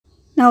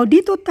Now,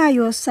 dito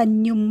tayo sa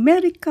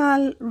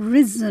numerical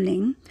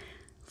reasoning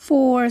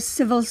for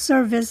civil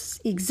service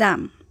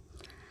exam.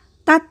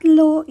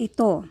 Tatlo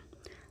ito.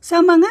 Sa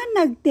mga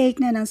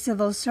nag-take na ng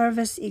civil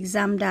service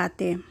exam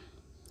dati,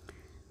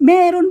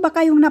 meron ba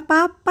kayong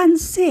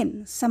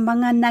napapansin sa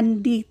mga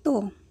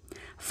nandito?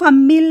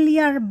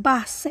 Familiar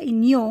ba sa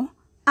inyo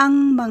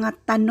ang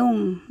mga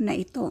tanong na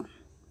ito?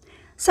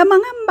 Sa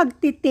mga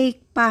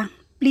magti-take pa,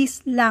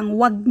 please lang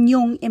wag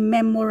niyong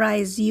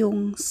i-memorize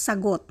yung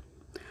sagot.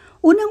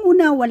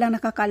 Unang-una, walang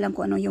nakakaalam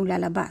kung ano yung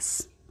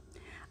lalabas.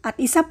 At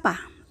isa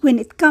pa, when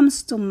it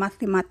comes to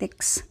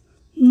mathematics,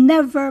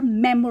 never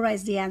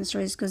memorize the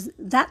answers because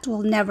that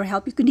will never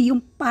help you. Kundi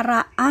yung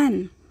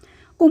paraan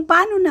kung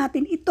paano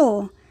natin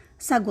ito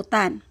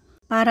sagutan.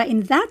 Para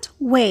in that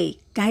way,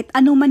 kahit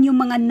ano man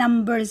yung mga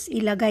numbers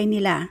ilagay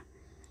nila,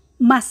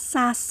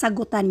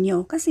 masasagutan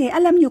nyo. Kasi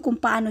alam nyo kung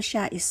paano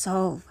siya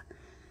isolve.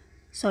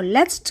 So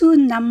let's do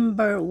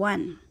number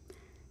 1.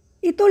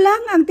 Ito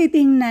lang ang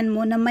titingnan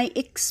mo na may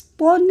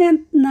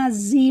exponent na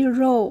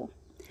 0.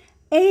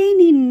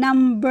 Any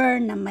number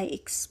na may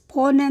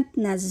exponent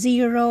na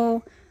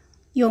 0,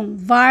 yung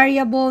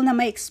variable na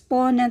may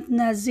exponent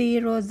na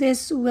 0,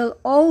 this will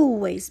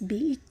always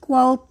be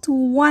equal to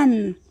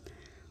 1.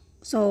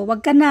 So,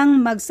 wag ka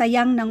nang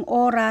magsayang ng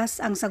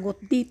oras. Ang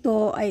sagot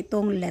dito ay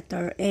itong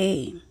letter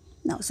A.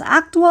 Now,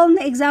 sa actual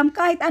na exam,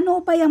 kahit ano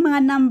pa yung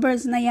mga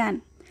numbers na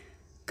yan,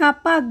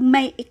 kapag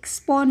may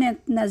exponent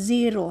na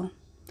 0,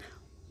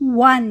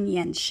 1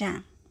 yan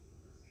siya.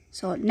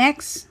 So,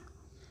 next,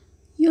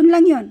 yun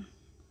lang yun.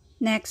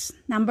 Next,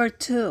 number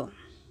 2.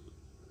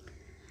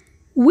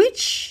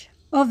 Which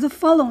of the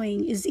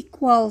following is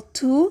equal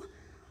to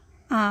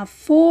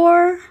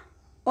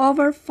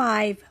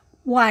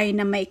 4/5y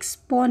na may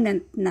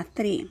exponent na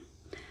 3?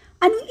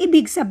 Anong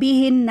ibig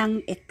sabihin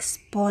ng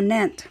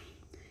exponent?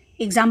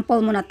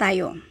 Example muna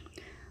tayo.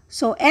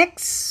 So,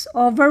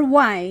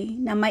 x/y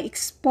na may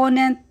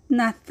exponent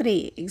na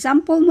 3.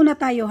 Example muna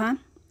tayo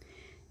ha.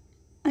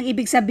 Ang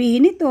ibig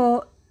sabihin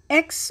nito,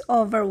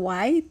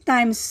 x/y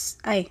times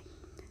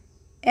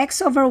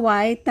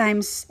x/y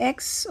times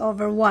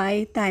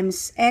x/y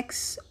times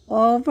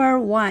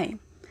x/y.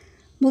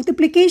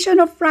 Multiplication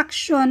of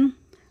fraction.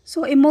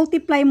 So,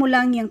 i-multiply mo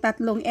lang yung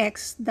tatlong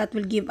x. That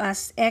will give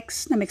us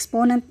x na may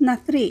exponent na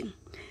 3.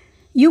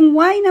 Yung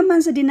y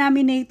naman sa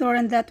denominator,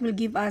 and that will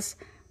give us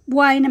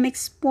y na may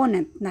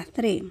exponent na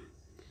 3.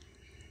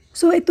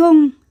 So,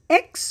 itong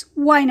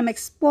xy na may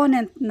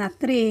exponent na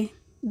 3,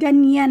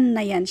 ganyan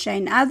na yan siya.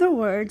 In other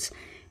words,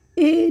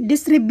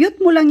 i-distribute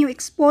mo lang yung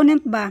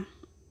exponent ba?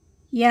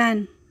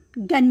 Yan.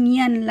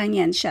 Ganyan lang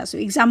yan siya. So,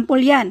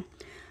 example yan.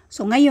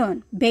 So,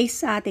 ngayon,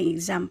 based sa ating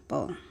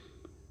example.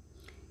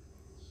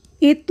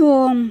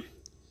 Itong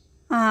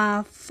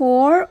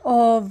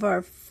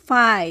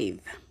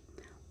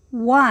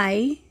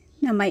 4/5y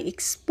na may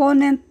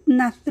exponent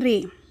na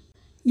 3.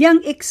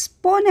 Yang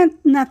exponent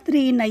na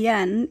 3 na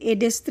yan,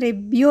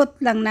 i-distribute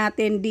lang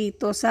natin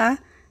dito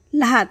sa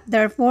lahat.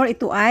 Therefore,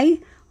 ito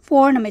ay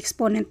 4 na may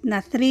exponent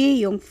na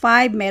 3. Yung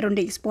 5, meron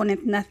ding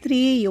exponent na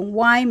 3. Yung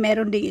y,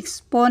 meron ding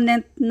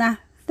exponent na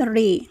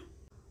 3.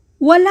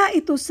 Wala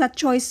ito sa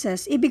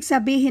choices. Ibig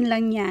sabihin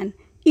lang yan,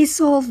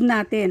 isolve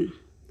natin.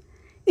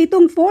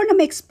 Itong 4 na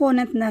may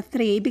exponent na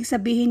 3, ibig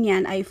sabihin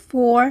yan ay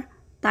 4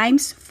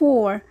 times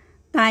 4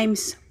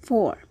 times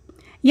 4.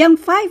 Yung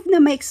 5 na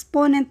may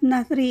exponent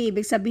na 3,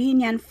 ibig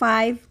sabihin yan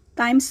 5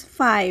 times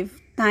 5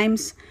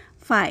 times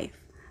 5.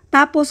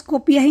 Tapos,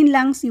 kopyahin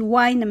lang si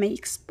y na may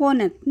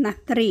exponent na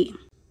 3.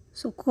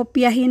 So,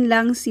 kopyahin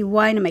lang si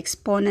y na may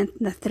exponent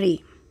na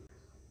 3.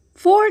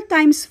 4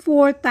 times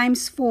 4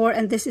 times 4,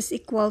 and this is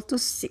equal to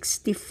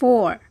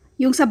 64.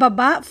 Yung sa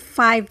baba,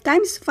 5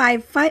 times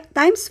 5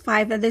 times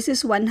 5, and this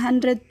is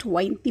 125.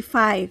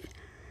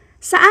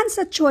 Saan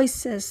sa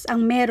choices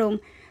ang merong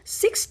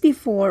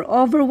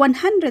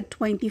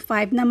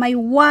 64/125 na may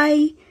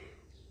y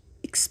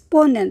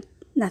exponent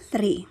na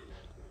 3?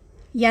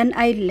 Yan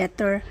ay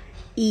letter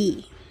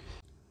E.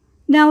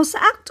 Now,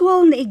 sa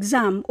actual na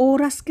exam,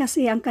 oras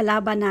kasi ang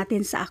kalaban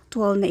natin sa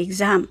actual na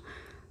exam.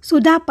 So,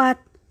 dapat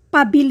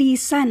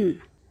pabilisan.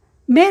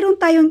 Meron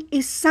tayong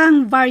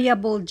isang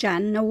variable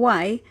dyan na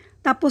y,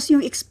 tapos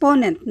yung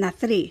exponent na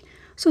 3.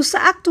 So,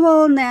 sa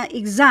actual na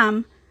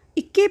exam,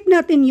 i-keep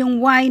natin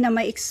yung y na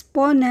may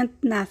exponent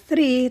na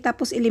 3,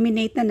 tapos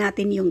eliminate na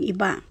natin yung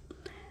iba.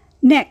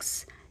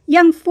 Next,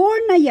 yung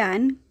 4 na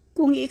yan,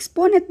 kung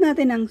i-exponent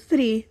natin ng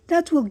 3,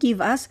 that will give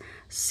us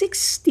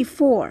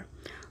 64.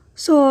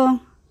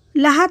 So,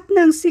 lahat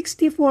ng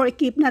 64,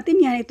 i-keep natin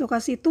yan. Ito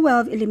kasi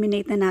 12,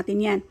 eliminate na natin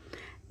yan.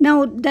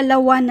 Now,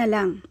 dalawa na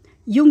lang.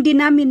 Yung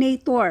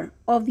denominator,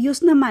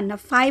 obvious naman na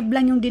 5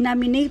 lang yung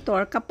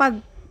denominator.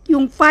 Kapag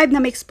yung 5 na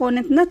may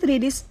exponent na 3,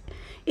 this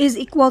is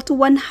equal to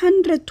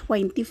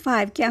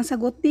 125. Kaya ang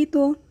sagot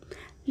dito,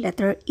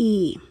 letter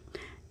E.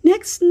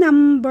 Next,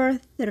 number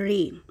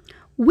 3.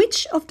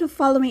 Which of the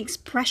following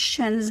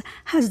expressions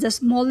has the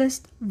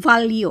smallest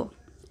value?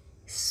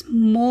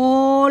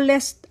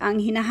 Smallest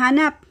ang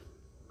hinahanap.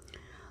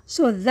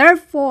 So,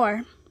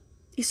 therefore,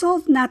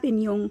 isolve natin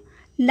yung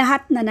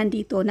lahat na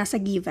nandito nasa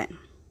given.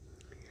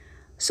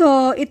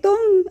 So,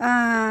 itong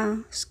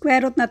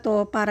square root na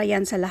to para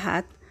yan sa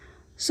lahat.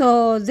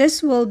 So,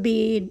 this will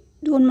be,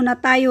 doon muna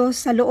tayo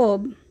sa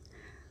loob.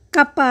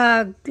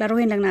 Kapag,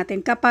 klaruhin lang natin,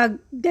 kapag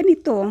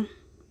ganito,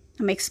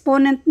 may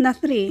exponent na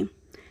 3,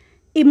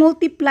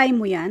 i-multiply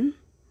mo yan,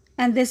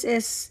 and this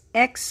is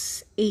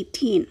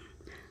x18.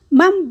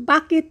 Ma'am,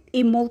 bakit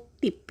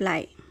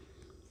i-multiply?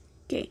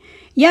 Okay.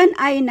 Yan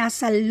ay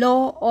nasa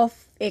law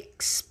of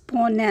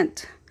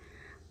exponent.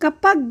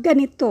 Kapag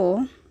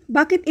ganito,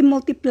 bakit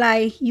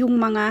i-multiply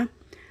yung mga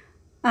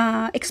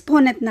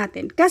exponent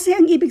natin? Kasi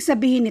ang ibig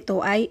sabihin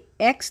nito ay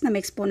x na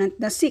may exponent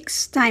na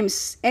 6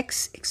 times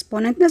x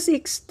exponent na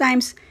 6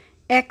 times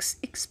x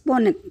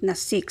exponent na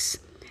 6.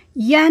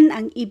 Yan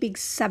ang ibig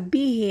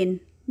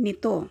sabihin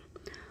nito.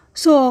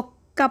 So,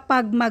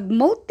 kapag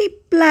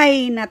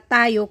mag-multiply na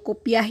tayo,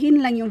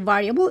 kopyahin lang yung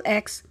variable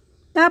x,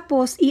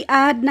 tapos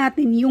i-add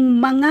natin yung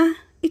mga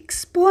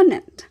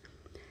exponent.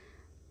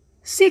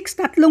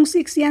 6, tatlong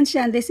 6 yan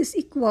siya, this is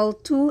equal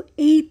to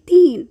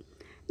 18.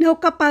 Now,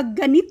 kapag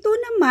ganito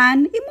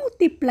naman,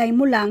 i-multiply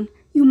mo lang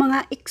yung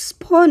mga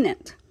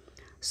exponent.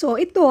 So,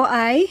 ito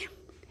ay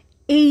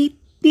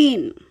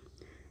 18.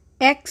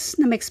 X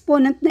na may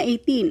exponent na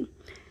 18.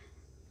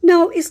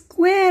 Now,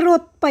 square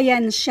root pa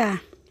yan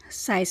siya.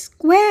 Sa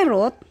square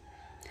root,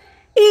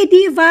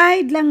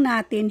 i-divide lang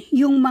natin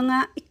yung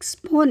mga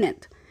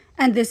exponent.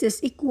 And this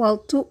is equal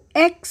to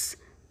x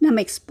na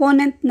may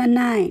exponent na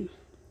 9.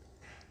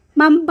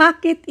 Ma'am,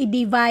 bakit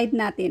i-divide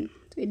natin?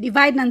 So,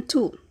 i-divide ng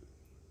 2.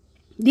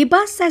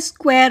 Diba sa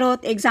square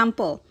root,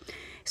 example,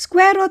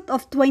 square root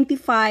of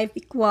 25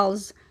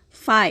 equals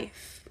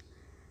 5.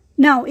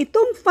 Now,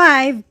 itong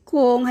 5,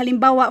 kung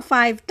halimbawa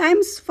 5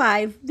 times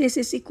 5,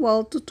 this is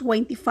equal to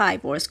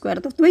 25. Or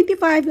square root of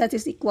 25, that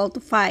is equal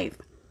to 5.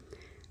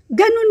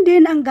 Ganun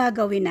din ang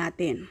gagawin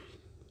natin.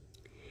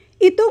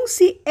 Itong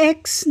si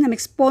x na may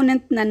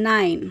exponent na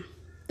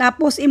 9,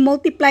 tapos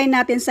i-multiply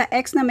natin sa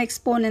x na may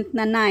exponent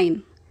na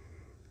 9.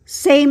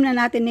 Same na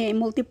natin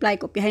i-multiply,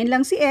 kopyahin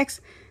lang si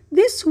x,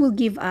 this will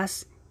give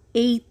us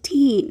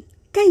 18.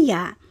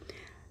 Kaya,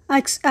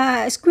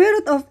 square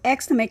root of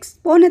x na may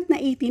exponent na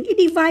 18,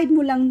 i-divide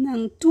mo lang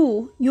ng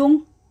 2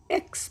 yung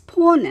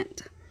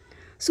exponent.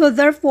 So,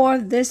 therefore,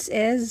 this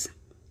is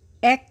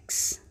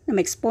x na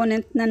may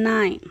exponent na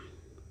 9.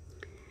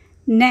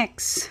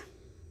 Next,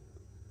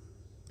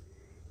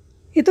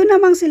 ito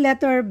namang si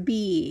letter B.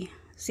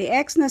 Si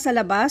x na sa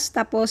labas,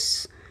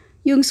 tapos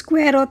yung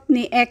square root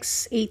ni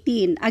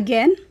x18.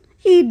 Again,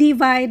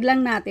 i-divide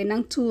lang natin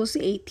ng 2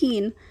 si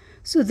 18.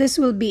 So, this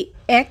will be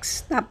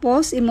x,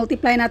 tapos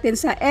i-multiply natin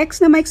sa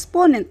x na may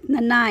exponent na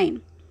 9.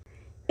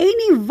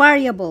 Any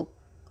variable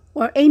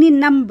or any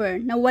number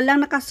na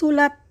walang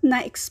nakasulat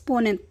na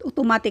exponent,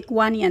 automatic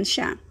 1 yan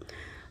siya.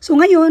 So,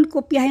 ngayon,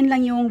 kopyahin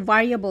lang yung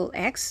variable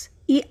x.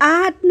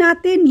 I-add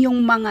natin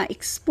yung mga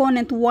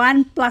exponent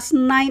 1 plus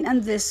 9,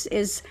 and this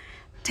is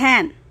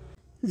 10.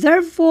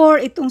 Therefore,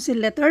 itong si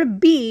letter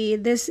B,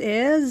 this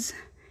is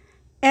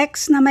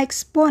x na may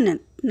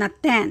exponent na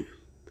 10.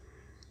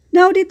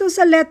 Now, dito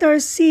sa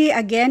letter C,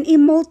 again,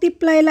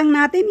 i-multiply lang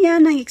natin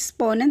yan. Ang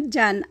exponent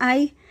dyan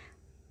ay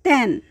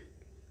 10.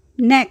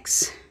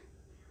 Next,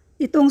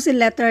 itong si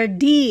letter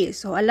D.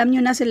 So, alam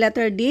nyo na si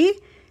letter D,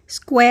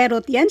 square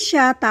root yan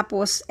siya.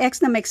 Tapos, x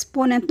na may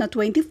exponent na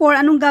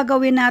 24. Anong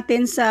gagawin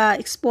natin sa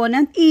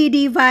exponent?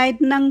 I-divide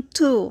ng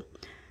 2.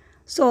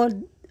 So,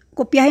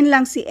 kopyahin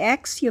lang si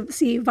x,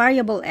 si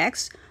variable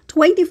x,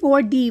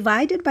 24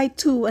 divided by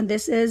 2, and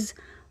this is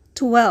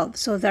 12.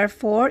 So,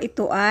 therefore,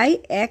 ito ay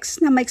x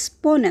na may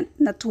exponent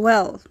na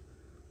 12.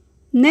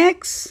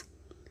 Next,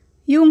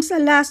 yung sa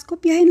last,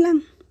 kopyahin lang.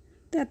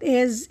 That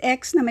is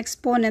x na may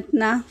exponent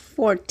na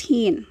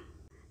 14.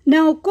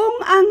 Now,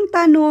 kung ang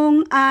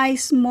tanong ay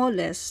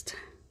smallest,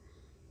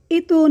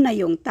 ito na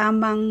yung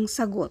tamang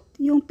sagot.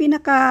 Yung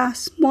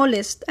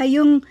pinaka-smallest ay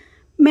yung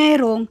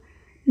merong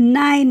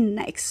 9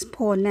 na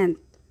exponent.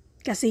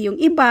 Kasi yung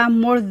iba,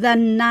 more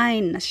than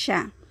 9 na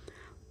siya.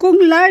 Kung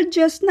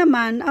largest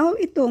naman,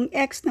 itong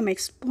x na may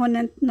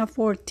exponent na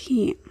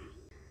 14.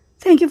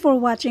 Thank you for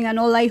watching, and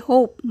all I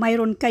hope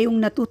mayroon kayong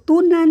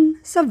natutunan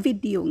sa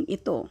videong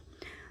ito.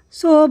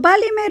 So,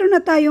 bali mayroon na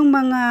tayong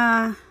mga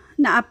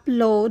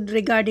na-upload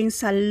regarding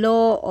sa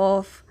law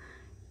of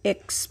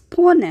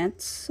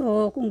exponents.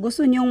 So, kung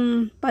gusto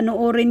nyong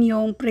panoorin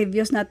yung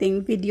previous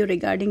nating video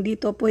regarding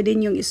dito, pwede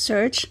nyong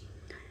i-search.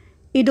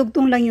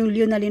 Idugtong lang yung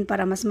Lunalin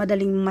para mas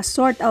madaling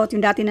ma-sort out yung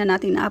dati na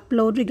nating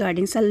na-upload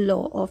regarding sa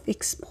law of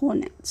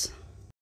exponents.